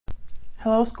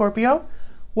Hello, Scorpio.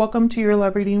 Welcome to your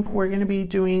love reading. We're going to be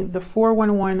doing the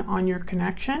 411 on your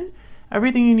connection.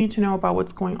 Everything you need to know about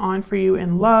what's going on for you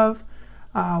in love,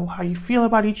 how you feel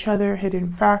about each other,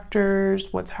 hidden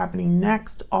factors, what's happening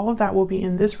next. All of that will be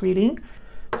in this reading.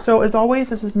 So as always,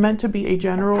 this is meant to be a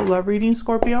general love reading,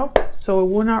 Scorpio. So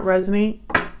it will not resonate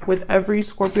with every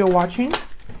Scorpio watching.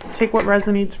 Take what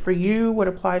resonates for you, what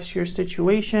applies to your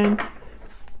situation.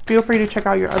 Feel free to check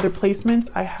out your other placements.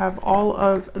 I have all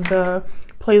of the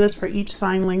playlists for each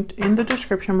sign linked in the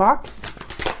description box.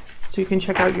 So you can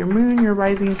check out your moon, your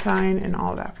rising sign, and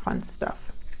all that fun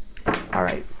stuff. All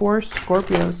right, for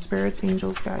Scorpio, spirits,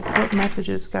 angels, guides, what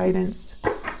messages, guidance,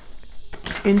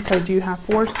 insight do you have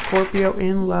for Scorpio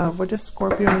in love? What does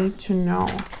Scorpio need to know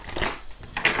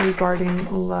regarding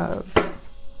love?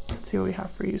 Let's see what we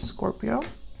have for you, Scorpio.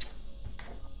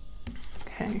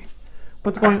 Okay.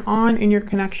 What's going on in your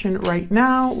connection right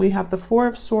now? We have the Four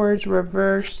of Swords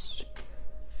reversed,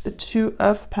 the Two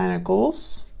of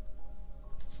Pentacles.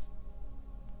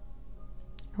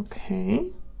 Okay.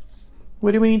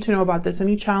 What do we need to know about this?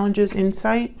 Any challenges,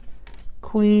 insight?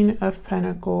 Queen of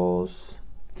Pentacles,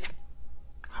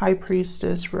 High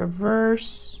Priestess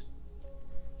reverse.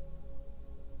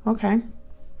 Okay.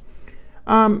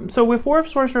 So with Four of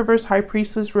Swords reverse, High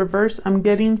Priestess reverse, I'm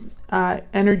getting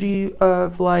energy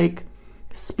of like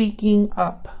speaking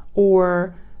up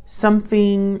or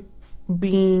something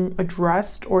being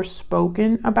addressed or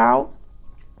spoken about.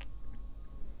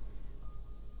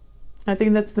 I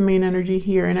think that's the main energy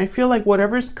here. And I feel like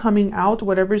whatever's coming out,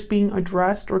 whatever's being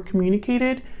addressed or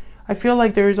communicated, I feel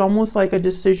like there's almost like a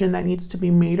decision that needs to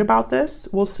be made about this.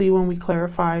 We'll see when we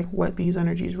clarify what these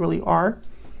energies really are.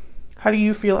 How do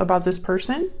you feel about this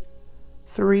person?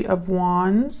 Three of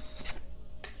Wands,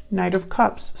 Knight of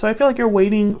Cups. So I feel like you're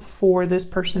waiting for this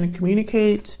person to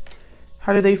communicate.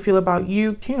 How do they feel about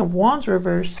you? King of Wands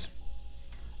reverse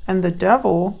and the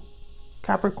Devil,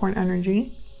 Capricorn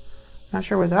energy. Not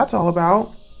sure what that's all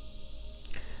about.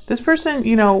 This person,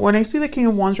 you know, when I see the King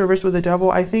of Wands reverse with the Devil,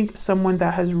 I think someone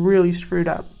that has really screwed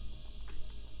up.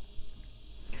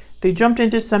 They jumped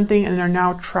into something and are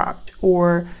now trapped,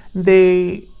 or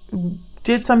they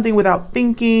did something without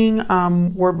thinking,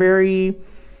 were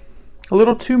a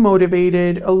little too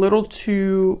motivated, a little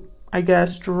too, I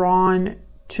guess, drawn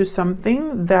to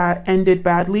something that ended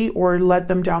badly or led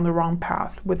them down the wrong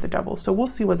path with the Devil. So we'll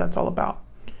see what that's all about.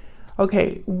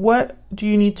 Okay, what do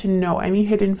you need to know? Any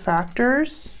hidden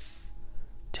factors?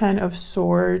 Ten of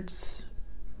Swords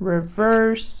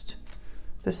reversed,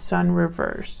 the Sun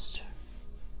reversed.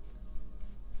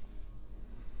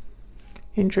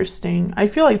 Interesting. I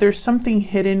feel like there's something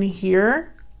hidden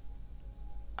here.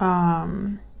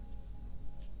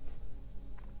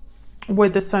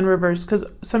 With the Sun reverse, because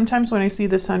sometimes when I see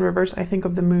the Sun reverse, I think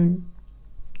of the Moon.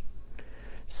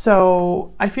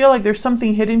 So I feel like there's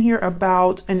something hidden here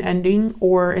about an ending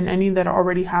or an ending that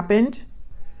already happened.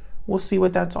 We'll see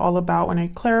what that's all about when I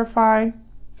clarify.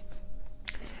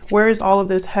 Where is all of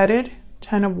this headed?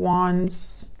 Ten of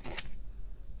Wands,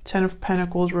 Ten of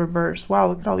Pentacles reverse. Wow,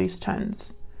 look at all these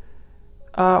tens.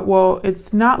 Well,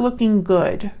 it's not looking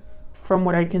good from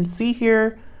what I can see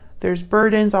here. There's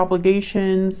burdens,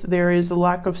 obligations. There is a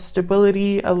lack of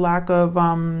stability, a lack of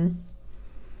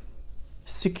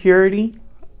security.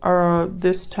 Or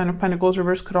this Ten of Pentacles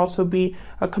reverse could also be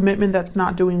a commitment that's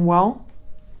not doing well.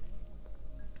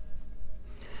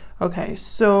 Okay,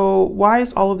 so why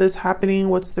is all of this happening?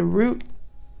 What's the root?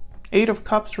 Eight of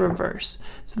Cups reverse.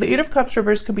 So the Eight of Cups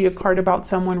reverse could be a card about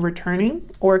someone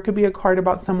returning, or it could be a card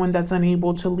about someone that's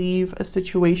unable to leave a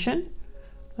situation.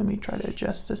 Let me try to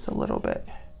adjust this a little bit.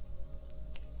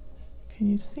 Can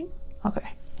you see? Okay.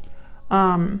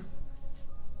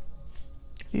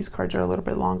 These cards are a little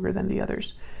bit longer than the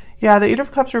others. Yeah, the Eight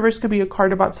of Cups reverse could be a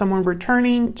card about someone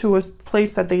returning to a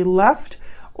place that they left,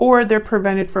 or they're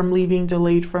prevented from leaving,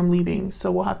 delayed from leaving.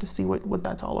 So we'll have to see what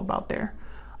that's all about there.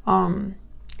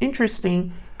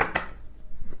 Interesting.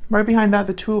 Right behind that,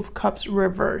 the Two of Cups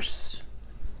reverse.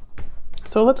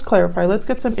 So let's clarify. Let's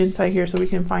get some insight here so we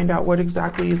can find out what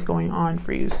exactly is going on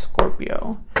for you,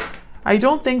 Scorpio. I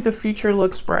don't think the future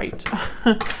looks bright,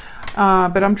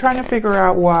 but I'm trying to figure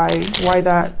out why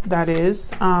that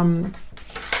is.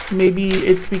 Maybe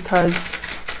it's because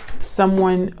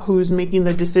someone who's making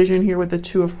the decision here with the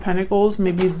Two of Pentacles,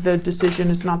 maybe the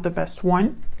decision is not the best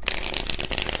one.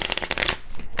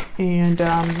 And,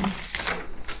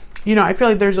 you know, I feel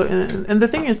like there's and the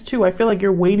thing is too, I feel like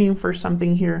you're waiting for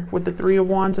something here with the Three of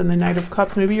Wands and the Knight of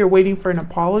Cups. Maybe you're waiting for an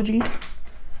apology,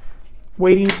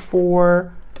 waiting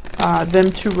for them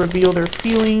to reveal their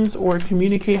feelings or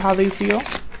communicate how they feel.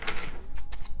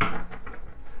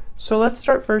 So let's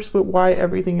start first with why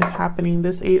everything is happening.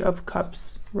 This Eight of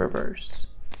Cups reverse.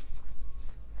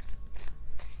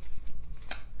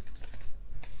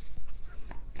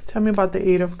 Tell me about the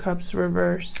Eight of Cups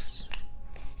reverse.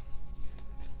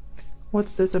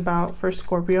 What's this about for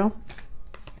Scorpio?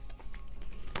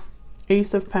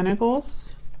 Ace of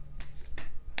Pentacles.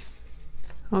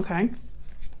 Okay.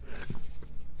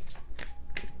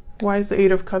 Why is the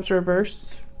Eight of Cups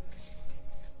reversed?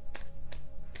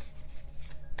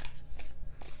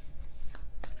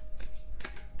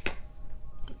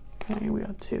 Okay, we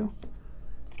got two.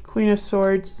 Queen of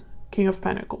Swords, King of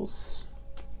Pentacles.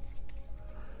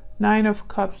 Nine of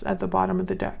Cups at the bottom of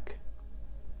the deck.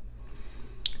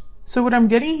 So what I'm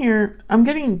getting here, I'm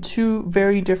getting two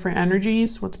very different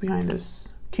energies. What's behind this?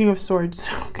 King of Swords,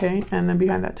 okay, and then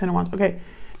behind that 10 of Wands. Okay,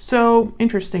 so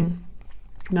interesting.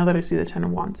 Now that I see the 10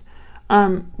 of Wands.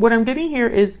 What I'm getting here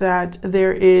is that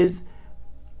there is,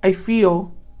 I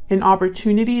feel, an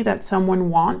opportunity that someone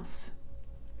wants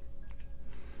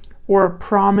or a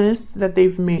promise that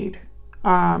they've made.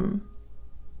 But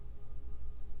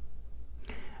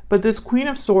this Queen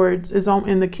of Swords is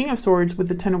in the King of Swords with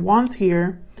the 10 of Wands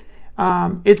here.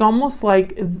 It's almost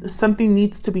like something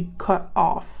needs to be cut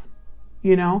off,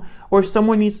 you know, or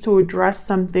someone needs to address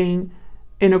something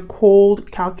in a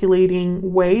cold,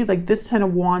 calculating way. Like this 10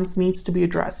 of Wands needs to be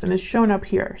addressed, and it's shown up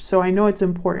here. So I know it's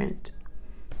important.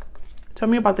 Tell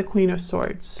me about the Queen of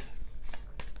Swords.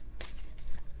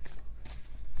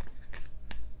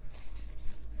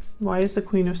 Why is the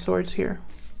Queen of Swords here?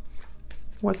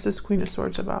 What's this Queen of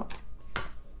Swords about?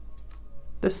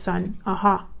 The Sun.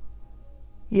 Aha.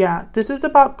 Yeah, this is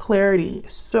about clarity.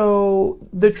 So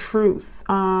the truth.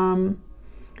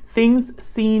 Things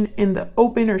seen in the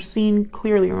open or seen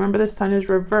clearly. Remember, the Sun is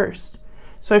reversed.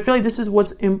 So I feel like this is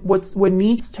what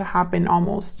needs to happen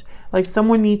almost. Like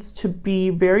someone needs to be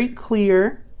very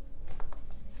clear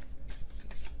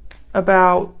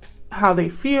about how they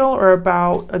feel or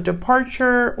about a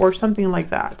departure or something like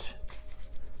that.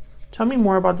 Tell me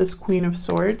more about this Queen of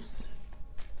Swords.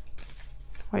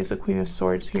 Why is the Queen of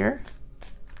Swords here?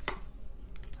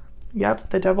 Yep,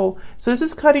 the Devil. So this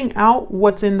is cutting out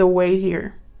what's in the way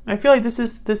here. I feel like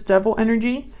this Devil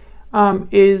energy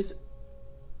it's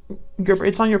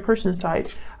on your person's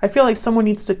side. I feel like someone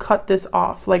needs to cut this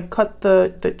off, like cut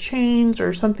the chains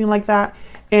or something like that.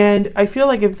 And I feel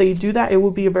like if they do that, it will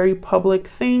be a very public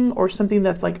thing or something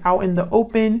that's like out in the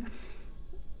open.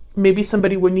 Maybe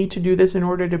somebody would need to do this in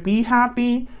order to be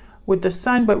happy with the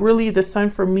Sun, but really the Sun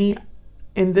for me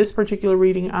in this particular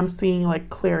reading, I'm seeing like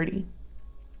clarity.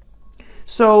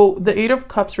 So the Eight of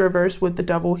Cups reversed with the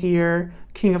Devil here,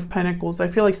 King of Pentacles. I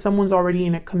feel like someone's already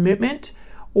in a commitment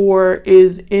or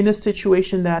is in a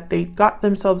situation that they got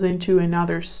themselves into and now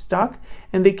they're stuck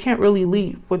and they can't really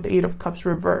leave with the Eight of Cups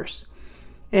reverse.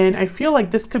 And I feel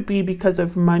like this could be because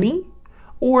of money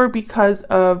or because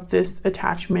of this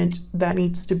attachment that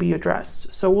needs to be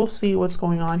addressed. So we'll see what's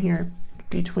going on here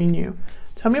between you.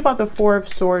 Tell me about the Four of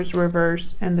Swords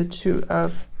reverse and the Two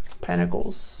of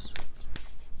Pentacles.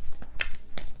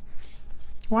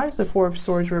 Why is the Four of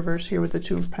Swords reverse here with the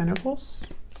Two of Pentacles?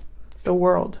 The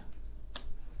World.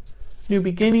 New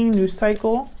beginning, new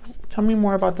cycle. Tell me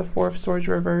more about the Four of Swords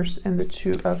reverse and the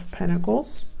Two of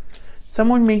Pentacles.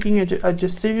 Someone making a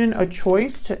decision, a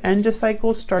choice to end a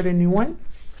cycle, start a new one.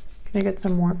 Can I get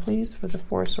some more, please, for the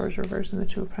Four of Swords reverse and the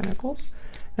Two of Pentacles?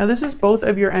 Now, this is both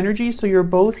of your energies, so you're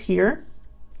both here.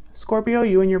 Scorpio,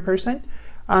 you and your person.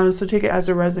 So take it as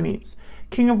it resonates.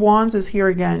 King of Wands is here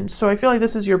again. So I feel like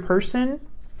this is your person.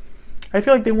 I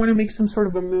feel like they want to make some sort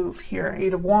of a move here.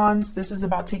 Eight of Wands. This is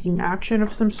about taking action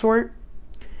of some sort.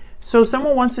 So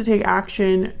someone wants to take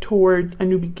action towards a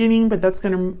new beginning, but that's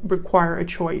going to require a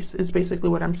choice, is basically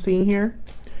what I'm seeing here.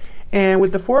 And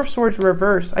with the Four of Swords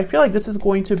reverse, I feel like this is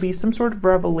going to be some sort of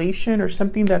revelation or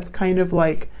something that's kind of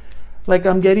like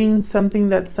I'm getting something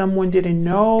that someone didn't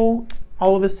know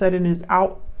all of a sudden is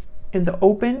out in the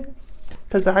open,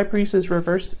 because the High Priestess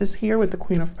reverse is here with the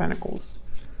Queen of Pentacles.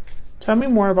 Tell me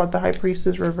more about the High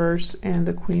Priestess reverse and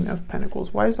the Queen of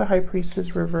Pentacles. Why is the High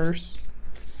Priestess reverse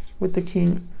with the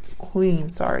Queen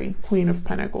of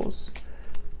Pentacles?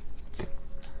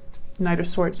 Knight of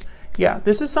Swords. Yeah,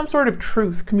 this is some sort of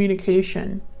truth,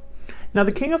 communication. Now,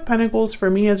 the King of Pentacles,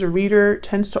 for me as a reader,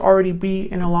 tends to already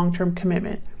be in a long-term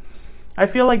commitment. I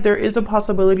feel like there is a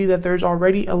possibility that there's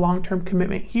already a long-term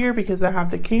commitment here because I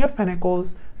have the King of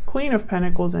Pentacles, Queen of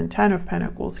Pentacles, and 10 of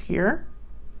Pentacles here.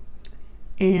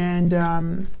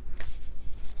 And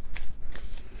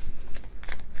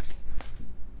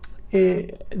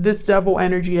this Devil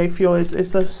energy, I feel,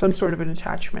 is some sort of an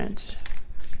attachment.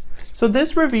 So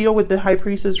this reveal with the High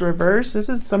Priestess reverse, this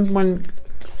is someone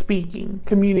speaking,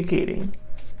 communicating.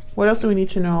 What else do we need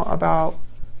to know about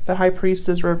the High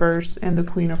Priestess reversed and the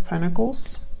Queen of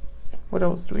Pentacles? What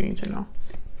else do we need to know?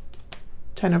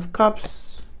 10 of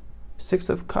Cups, 6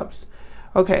 of Cups.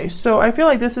 Okay, so I feel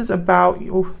like this is about,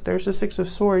 oh, there's a 6 of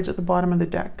Swords at the bottom of the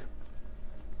deck.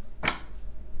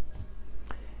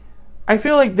 I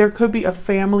feel like there could be a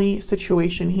family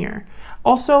situation here.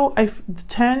 Also, I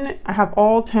have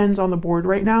all 10s on the board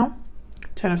right now.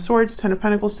 10 of Swords, 10 of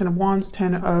Pentacles, 10 of Wands,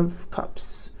 10 of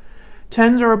Cups.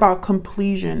 10s are about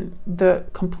completion, the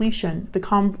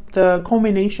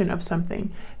culmination of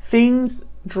something, things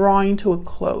drawing to a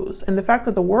close. And the fact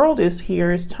that the World is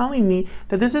here is telling me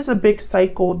that this is a big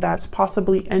cycle that's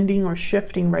possibly ending or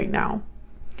shifting right now.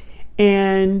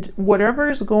 And whatever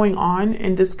is going on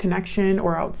in this connection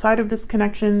or outside of this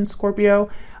connection, Scorpio,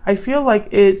 I feel like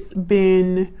it's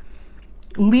been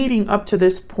leading up to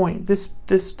this point, this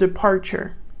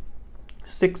departure.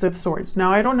 6 of Swords.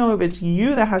 Now, I don't know if it's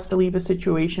you that has to leave a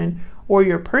situation or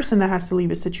your person that has to leave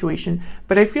a situation,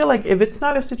 but I feel like if it's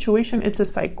not a situation, it's a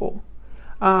cycle.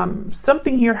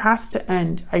 Something here has to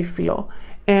end, I feel.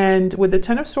 And with the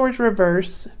 10 of Swords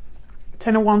reverse,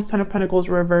 10 of Wands, 10 of Pentacles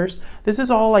reverse, this is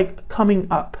all like coming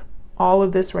up, all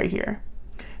of this right here.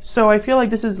 So I feel like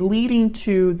this is leading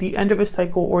to the end of a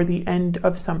cycle or the end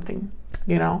of something,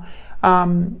 you know.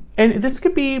 And this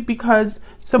could be because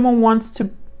someone wants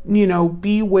to, you know,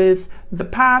 be with the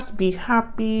past, be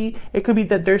happy. It could be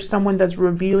that there's someone that's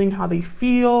revealing how they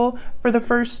feel for the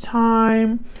first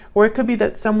time, or it could be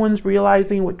that someone's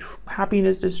realizing what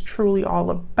happiness is truly all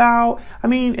about. I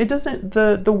mean, it doesn't,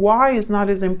 the why is not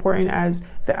as important as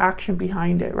the action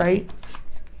behind it, right?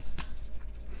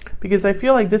 Because I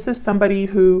feel like this is somebody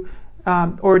who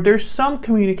or there's some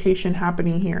communication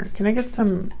happening here. Can I get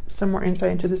some more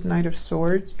insight into this Knight of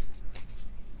Swords?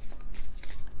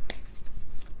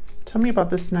 Tell me about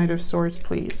this Knight of Swords,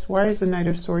 please. Why is the Knight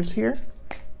of Swords here?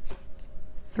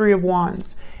 3 of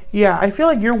Wands. Yeah, I feel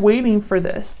like you're waiting for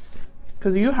this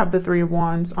because you have the 3 of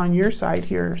Wands on your side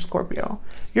here, Scorpio.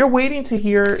 You're waiting to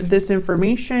hear this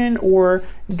information or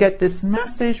get this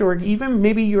message, or even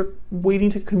maybe you're waiting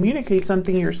to communicate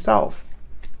something yourself.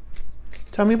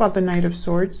 Tell me about the Knight of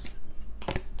Swords.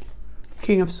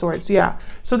 King of Swords. Yeah.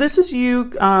 So this is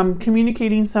you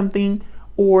communicating something,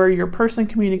 or your person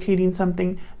communicating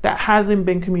something that hasn't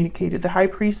been communicated. The High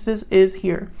Priestess is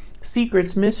here.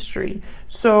 Secrets, mystery.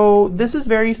 So this is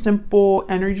very simple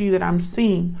energy that I'm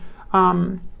seeing.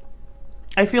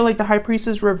 I feel like the High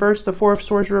Priestess reversed, the 4 of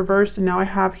Swords reversed, and now I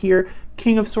have here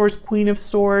King of Swords, Queen of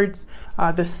Swords,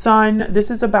 the Sun. This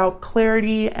is about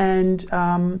clarity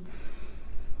and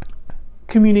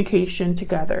communication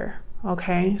together.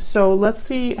 Okay, so let's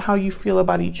see how you feel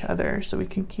about each other so we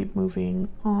can keep moving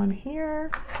on here.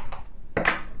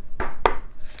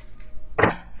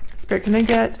 Spirit, can I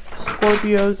get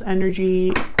Scorpio's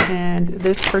energy and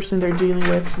this person they're dealing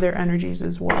with, their energies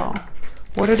as well?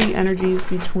 What are the energies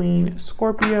between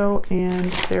Scorpio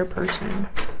and their person?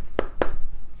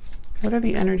 What are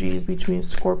the energies between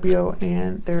Scorpio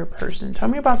and their person? Tell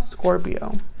me about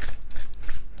Scorpio.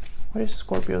 What is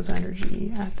Scorpio's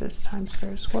energy at this time,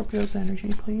 Spirit? Scorpio's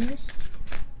energy, please.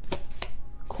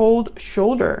 Cold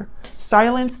shoulder.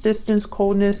 Silence, distance,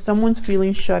 coldness. Someone's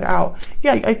feeling shut out.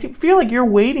 Yeah, I feel like you're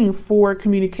waiting for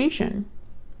communication.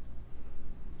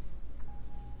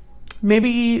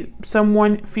 Maybe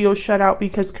someone feels shut out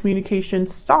because communication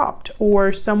stopped,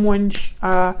 or someone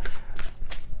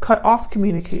cut off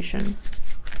communication.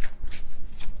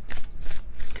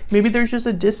 Maybe there's just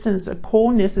a distance, a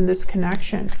coldness in this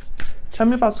connection. Tell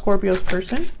me about Scorpio's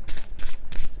person.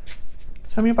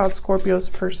 Tell me about Scorpio's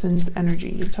person's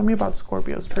energy. Tell me about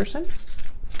Scorpio's person.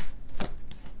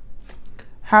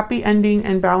 Happy ending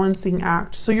and balancing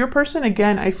act. So your person,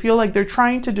 again, I feel like they're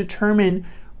trying to determine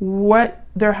what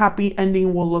their happy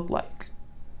ending will look like.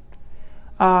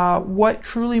 What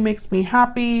truly makes me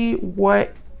happy?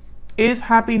 What is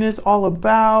happiness all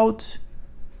about?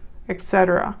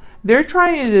 Etc. They're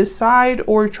trying to decide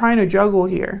or trying to juggle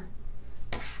here.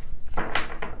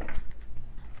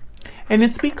 And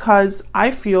it's because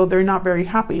I feel they're not very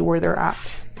happy where they're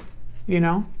at, you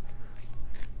know?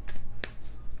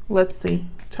 Let's see.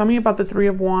 Tell me about the 3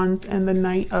 of Wands and the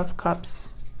Knight of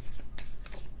Cups.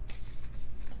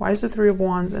 Why is the 3 of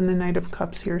Wands and the Knight of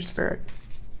Cups here, Spirit?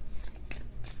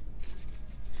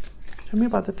 Tell me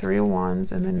about the 3 of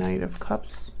Wands and the Knight of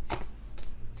Cups.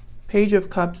 Page of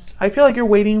Cups. I feel like you're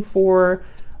waiting for,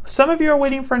 some of you are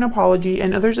waiting for an apology,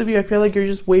 and others of you, I feel like you're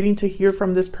just waiting to hear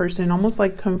from this person, almost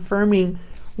like confirming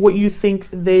what you think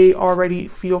they already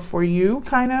feel for you,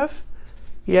 kind of.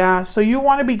 Yeah, so you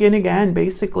want to begin again,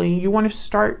 basically. You want to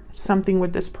start something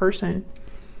with this person.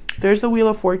 There's the Wheel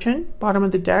of Fortune, bottom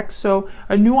of the deck. So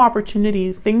a new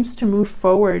opportunity, things to move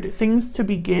forward, things to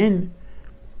begin.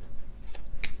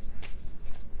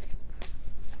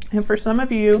 And for some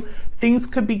of you, things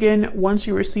could begin once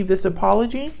you receive this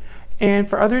apology. And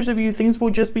for others of you, things will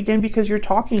just begin because you're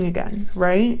talking again,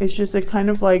 right? It's just a kind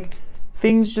of like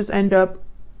things just end up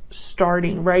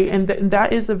starting, right? And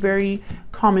that is a very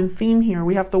common theme here.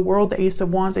 We have the World, the Ace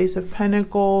of Wands, Ace of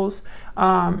Pentacles,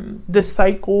 the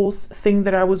cycles thing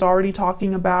that I was already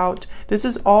talking about. This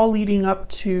is all leading up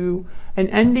to an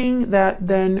ending that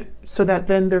then, so that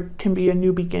then there can be a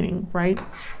new beginning, right?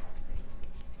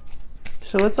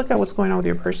 So let's look at what's going on with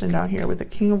your person down here with the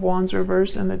King of Wands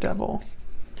reverse and the Devil.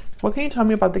 What can you tell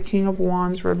me about the King of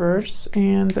Wands reverse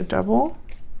and the Devil?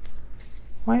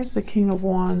 Why is the King of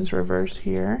Wands reverse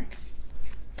here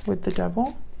with the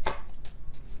Devil?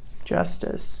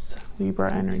 Justice,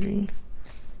 Libra energy.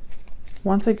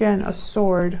 Once again, a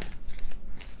sword.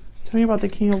 Tell me about the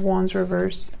King of Wands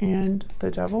reverse and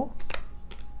the Devil.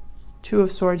 Two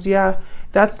of Swords. Yeah,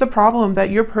 that's the problem,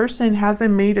 that your person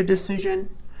hasn't made a decision.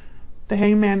 The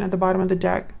Hangman at the bottom of the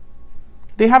deck.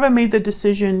 They haven't made the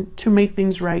decision to make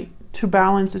things right, to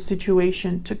balance the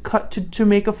situation, to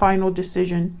make a final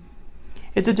decision.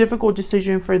 It's a difficult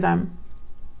decision for them.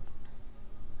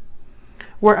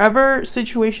 Wherever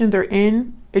situation they're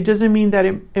in, it doesn't mean that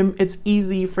it's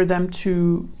easy for them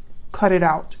to cut it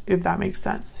out, if that makes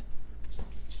sense.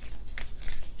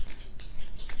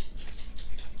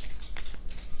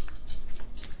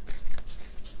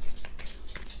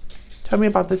 Tell me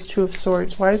about this Two of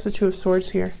Swords. Why is the Two of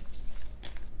Swords here?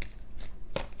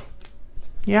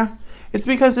 Yeah, it's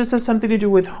because this has something to do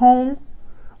with home,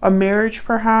 a marriage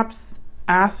perhaps,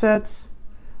 assets,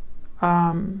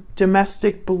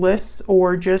 domestic bliss,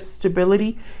 or just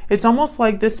stability. It's almost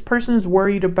like this person is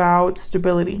worried about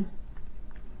stability.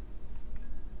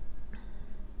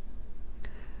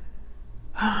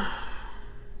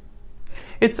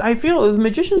 I feel the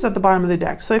Magician's at the bottom of the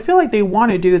deck, so I feel like they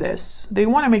want to do this. They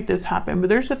want to make this happen, but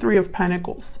there's the Three of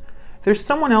Pentacles. There's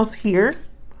someone else here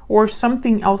or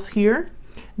something else here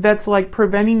that's like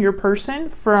preventing your person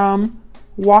from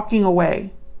walking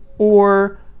away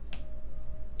or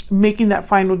making that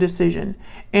final decision.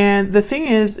 And the thing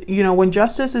is, you know, when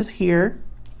Justice is here,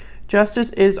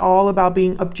 Justice is all about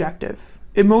being objective.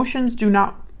 Emotions do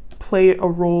not play a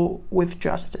role with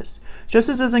Justice.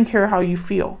 Justice doesn't care how you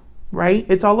feel, right?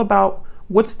 It's all about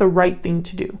what's the right thing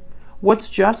to do, what's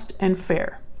just and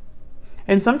fair.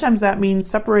 And sometimes that means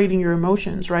separating your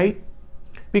emotions, right?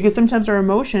 Because sometimes our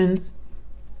emotions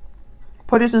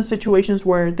put us in situations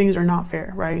where things are not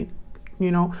fair, right? You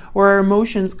know, or our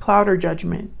emotions cloud our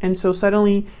judgment. And so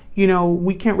suddenly, you know,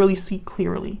 we can't really see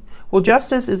clearly. Well,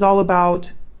 Justice is all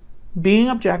about being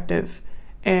objective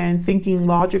and thinking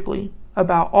logically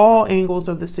about all angles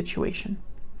of the situation.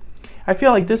 I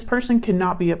feel like this person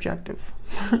cannot be objective,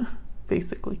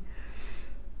 basically.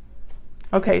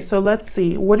 Okay, so let's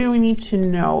see. What do we need to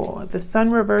know? The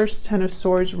Sun reverse, Ten of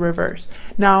Swords reverse.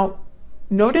 Now,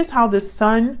 notice how the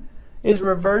Sun is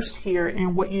reversed here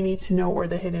and what you need to know are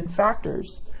the hidden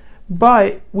factors.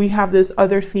 But we have this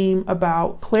other theme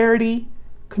about clarity,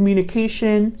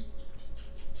 communication,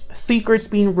 secrets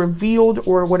being revealed,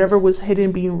 or whatever was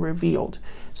hidden being revealed.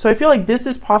 So I feel like this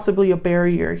is possibly a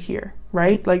barrier here,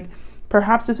 right? Like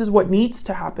perhaps this is what needs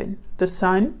to happen. The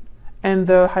Sun and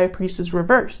the High Priestess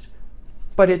reversed,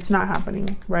 but it's not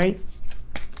happening, right?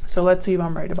 So let's see if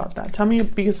I'm right about that. Tell me,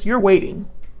 because you're waiting.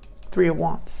 Three of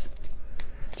Wands.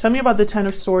 Tell me about the Ten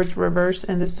of Swords reverse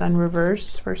and the Sun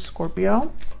reverse for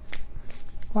Scorpio.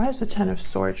 Why is the Ten of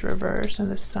Swords reverse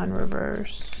and the Sun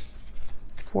reverse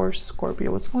for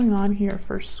Scorpio? What's going on here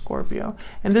for Scorpio?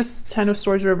 And this Ten of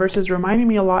Swords reverse is reminding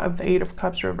me a lot of the Eight of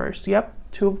Cups reverse. Yep,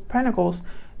 Two of Pentacles.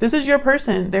 This is your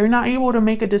person. They're not able to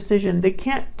make a decision. They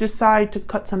can't decide to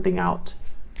cut something out.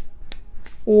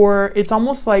 Or it's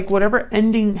almost like whatever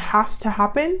ending has to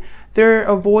happen, they're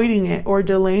avoiding it or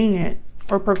delaying it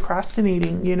or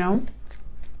procrastinating, you know?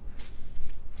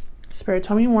 Spirit,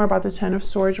 tell me more about the Ten of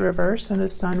Swords reverse and the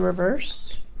Sun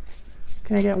reverse.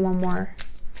 Can I get one more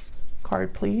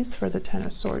card, please, for the Ten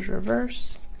of Swords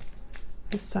reverse,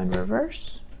 the Sun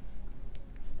reverse,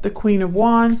 the Queen of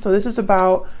Wands. So this is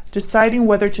about deciding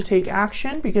whether to take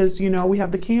action, because, you know, we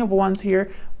have the King of Wands here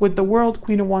with the World,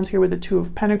 Queen of Wands here with the Two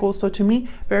of Pentacles. So to me,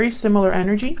 very similar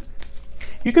energy.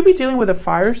 You could be dealing with a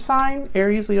fire sign,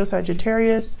 Aries, Leo,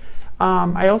 Sagittarius.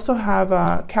 I also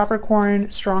have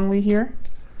Capricorn strongly here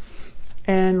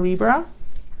and Libra,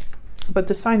 but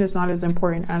the sign is not as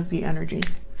important as the energy.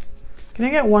 Can I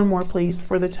get one more, please,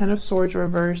 for the Ten of Swords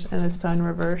reverse and the Sun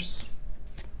reverse?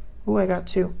 Oh, I got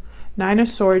two. Nine of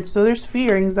Swords. So there's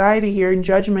fear, anxiety here, and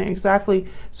judgment. Exactly.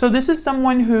 So this is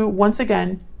someone who, once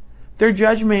again, their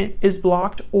judgment is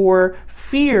blocked, or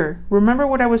fear. Remember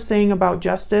what I was saying about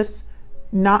justice,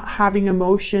 not having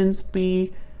emotions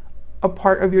be a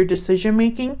part of your decision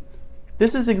making?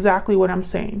 This is exactly what I'm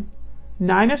saying.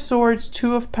 Nine of Swords,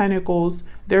 Two of Pentacles,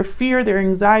 their fear, their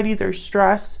anxiety, their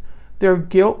stress, their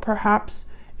guilt perhaps,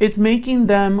 it's making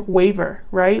them waver,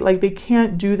 right? Like they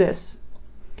can't do this.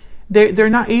 They're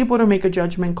not able to make a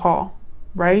judgment call,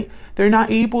 right? They're not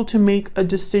able to make a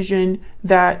decision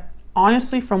that,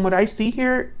 honestly, from what I see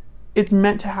here, it's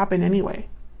meant to happen anyway.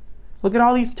 Look at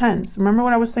all these tens. Remember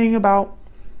what I was saying about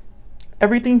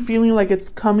everything feeling like it's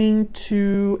coming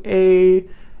to a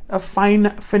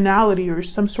finality or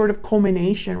some sort of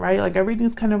culmination, right? Like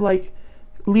everything's kind of like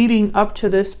leading up to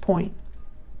this point.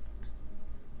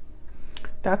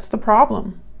 That's the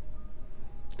problem.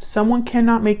 Someone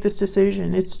cannot make this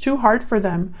decision. It's too hard for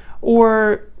them.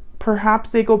 Or perhaps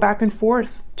they go back and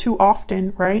forth too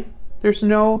often, right? There's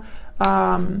no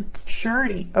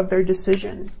surety of their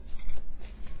decision.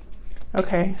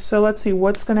 Okay, so let's see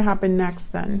what's going to happen next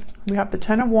then. We have the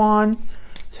Ten of Wands,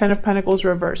 Ten of Pentacles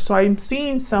reversed. So I'm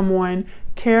seeing someone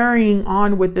carrying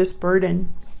on with this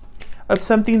burden of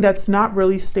something that's not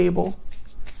really stable,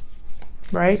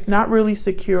 right? Not really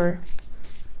secure.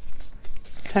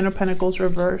 Ten of Pentacles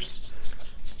reversed.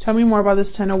 Tell me more about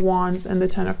this Ten of Wands and the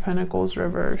Ten of Pentacles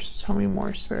reversed. Tell me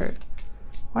more, Spirit.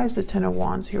 Why is the Ten of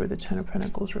Wands here with the Ten of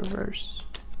Pentacles reversed?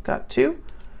 Got two.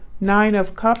 Nine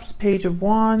of Cups, Page of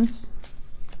Wands.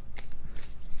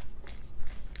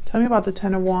 Tell me about the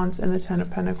Ten of Wands and the Ten of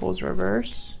Pentacles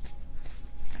reversed.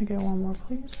 Can I get one more,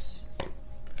 please?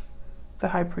 The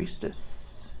High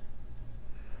Priestess.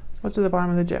 What's at the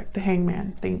bottom of the deck? The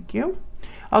Hangman. Thank you.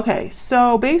 Okay,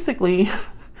 so basically,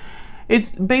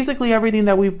 it's basically everything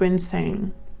that we've been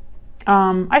saying.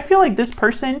 I feel like this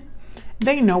person,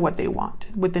 they know what they want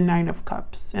with the Nine of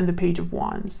Cups and the Page of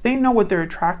Wands. They know what they're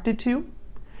attracted to.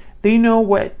 They know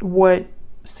what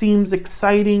seems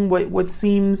exciting, what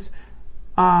seems,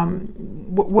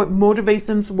 what motivates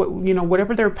them,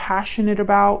 whatever they're passionate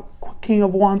about. King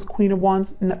of Wands, Queen of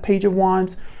Wands, Page of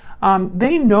Wands.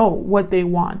 They know what they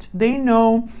want. They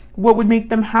know what would make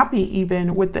them happy,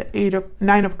 even with the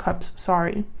Nine of Cups,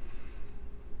 sorry.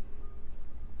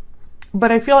 But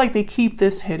I feel like they keep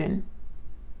this hidden.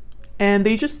 And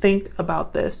they just think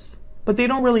about this. But they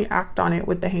don't really act on it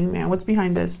with the Hangman. What's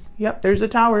behind this? Yep, there's a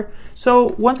Tower.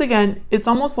 So once again, it's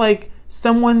almost like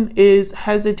someone is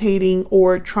hesitating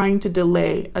or trying to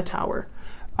delay a Tower.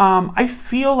 I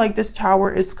feel like this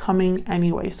Tower is coming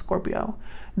anyway, Scorpio.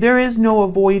 There is no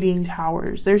avoiding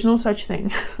towers. There's no such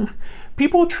thing.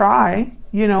 People try,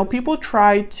 people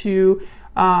try to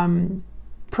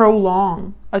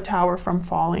prolong a tower from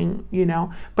falling,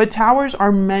 but towers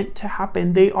are meant to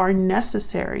happen. They are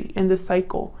necessary in the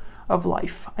cycle of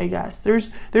life, I guess.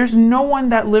 There's no one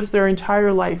that lives their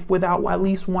entire life without at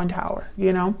least one tower,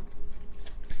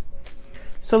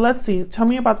 So let's see. Tell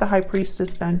me about the High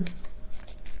Priestess then.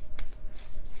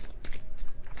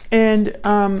 And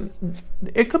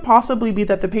it could possibly be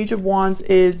that the Page of Wands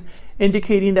is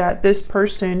indicating that this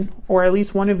person, or at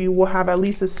least one of you, will have at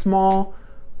least a small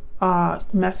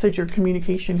message or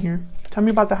communication here. Tell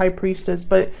me about the High Priestess.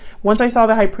 But once I saw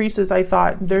the High Priestess, I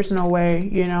thought, there's no way,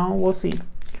 we'll see.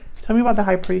 Tell me about the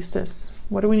High Priestess.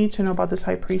 What do we need to know about this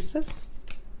High Priestess?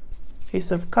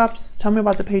 Ace of Cups. Tell me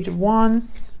about the Page of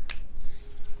Wands.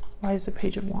 Why is the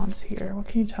Page of Wands here? What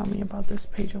can you tell me about this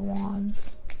Page of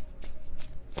Wands?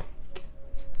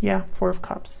 Yeah, Four of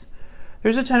Cups.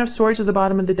 There's a Ten of Swords at the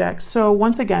bottom of the deck. So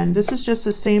once again, this is just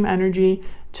the same energy.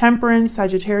 Temperance,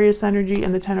 Sagittarius energy,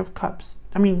 and the Ten of Cups.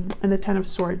 And the Ten of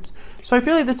Swords. So I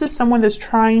feel like this is someone that's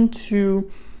trying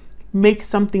to make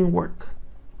something work.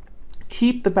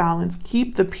 Keep the balance,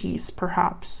 keep the peace,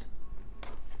 perhaps.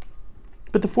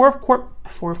 But the Four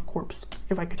of Cups,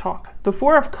 if I could talk. The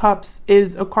Four of Cups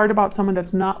is a card about someone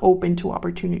that's not open to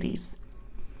opportunities.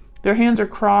 Their hands are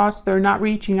crossed. They're not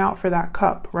reaching out for that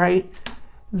cup, right?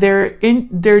 They're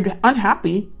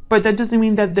unhappy, but that doesn't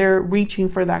mean that they're reaching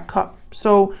for that cup.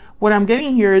 So what I'm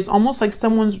getting here is almost like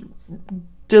someone's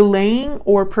delaying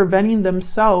or preventing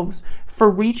themselves for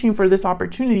reaching for this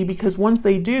opportunity, because once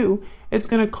they do, it's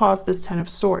going to cause this Ten of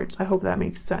Swords. I hope that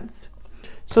makes sense.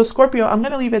 So Scorpio, I'm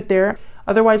going to leave it there.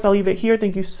 Otherwise, I'll leave it here.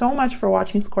 Thank you so much for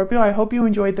watching, Scorpio. I hope you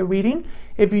enjoyed the reading.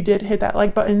 If you did, hit that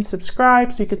like button,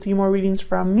 subscribe so you can see more readings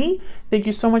from me. Thank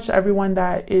you so much to everyone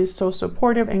that is so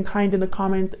supportive and kind in the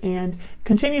comments and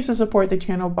continues to support the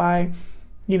channel by,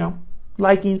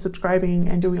 liking, subscribing,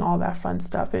 and doing all that fun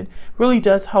stuff. It really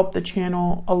does help the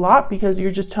channel a lot because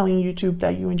you're just telling YouTube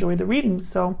that you enjoy the readings.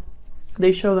 So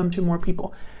they show them to more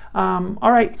people. All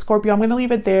right, Scorpio, I'm going to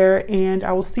leave it there, and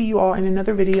I will see you all in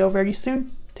another video very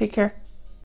soon. Take care.